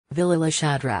Villa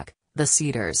Shadrach, the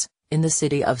Cedars, in the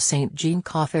city of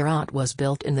Saint-Jean-Ka-Ferrat was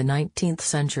built in the 19th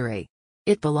century.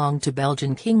 It belonged to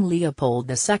Belgian King Leopold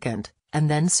II, and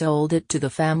then sold it to the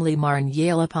family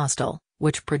Marnier-Lapostol,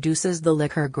 which produces the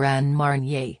liqueur Grand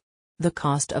Marnier. The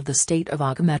cost of the state of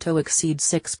Akhmetov exceeds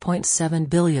 $6.7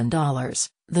 billion,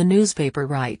 the newspaper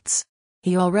writes.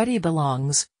 He already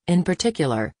belongs, in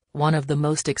particular, one of the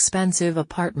most expensive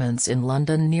apartments in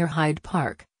London near Hyde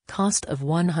Park, cost of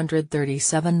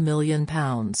 £137 million.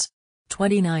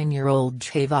 29-year-old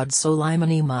Javad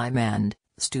Soleimani Maimand,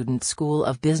 student School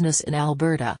of Business in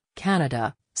Alberta,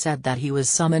 Canada, said that he was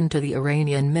summoned to the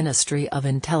Iranian Ministry of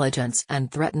Intelligence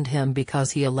and threatened him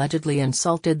because he allegedly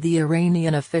insulted the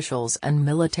Iranian officials and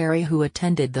military who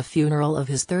attended the funeral of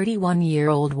his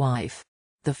 31-year-old wife.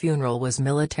 The funeral was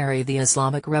military the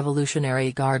Islamic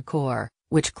Revolutionary Guard Corps,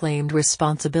 which claimed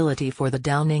responsibility for the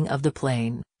downing of the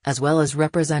plane, as well as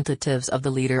representatives of the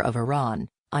leader of Iran,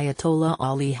 Ayatollah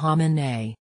Ali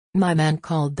Khamenei. Maimand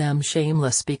called them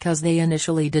shameless because they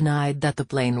initially denied that the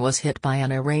plane was hit by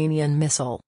an Iranian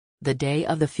missile. The day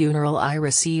of the funeral I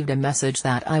received a message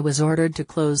that I was ordered to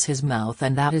close his mouth,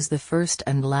 and that is the first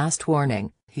and last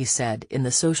warning, he said in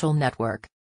the social network.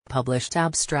 Published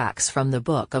abstracts from the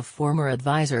book of former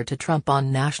advisor to Trump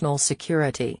on national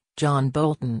security, John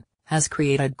Bolton, has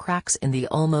created cracks in the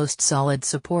almost solid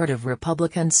support of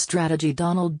Republicans' strategy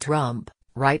Donald Trump,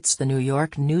 writes the New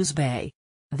York News Bay.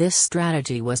 This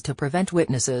strategy was to prevent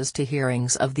witnesses to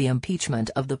hearings of the impeachment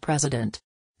of the president.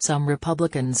 Some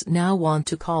Republicans now want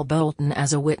to call Bolton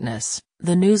as a witness,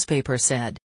 the newspaper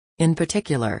said. In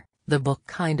particular, the book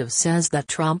kind of says that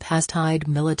Trump has tied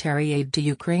military aid to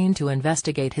Ukraine to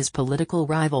investigate his political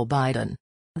rival Biden.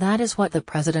 That is what the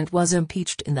president was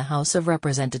impeached in the House of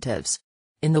Representatives.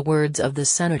 In the words of the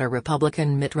Senator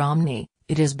Republican Mitt Romney,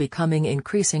 it is becoming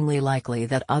increasingly likely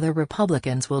that other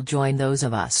Republicans will join those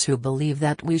of us who believe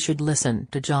that we should listen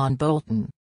to John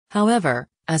Bolton. However,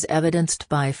 as evidenced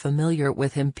by familiar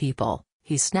with him people,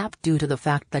 he snapped due to the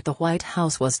fact that the White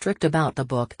House was strict about the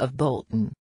book of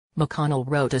Bolton. McConnell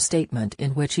wrote a statement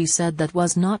in which he said that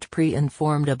was not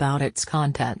pre-informed about its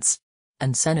contents.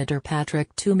 And Senator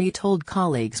Patrick Toomey told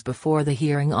colleagues before the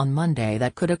hearing on Monday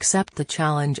that could accept the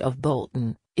challenge of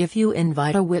Bolton, if you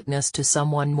invite a witness to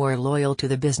someone more loyal to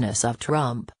the business of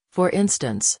Trump, for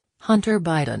instance, Hunter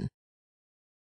Biden.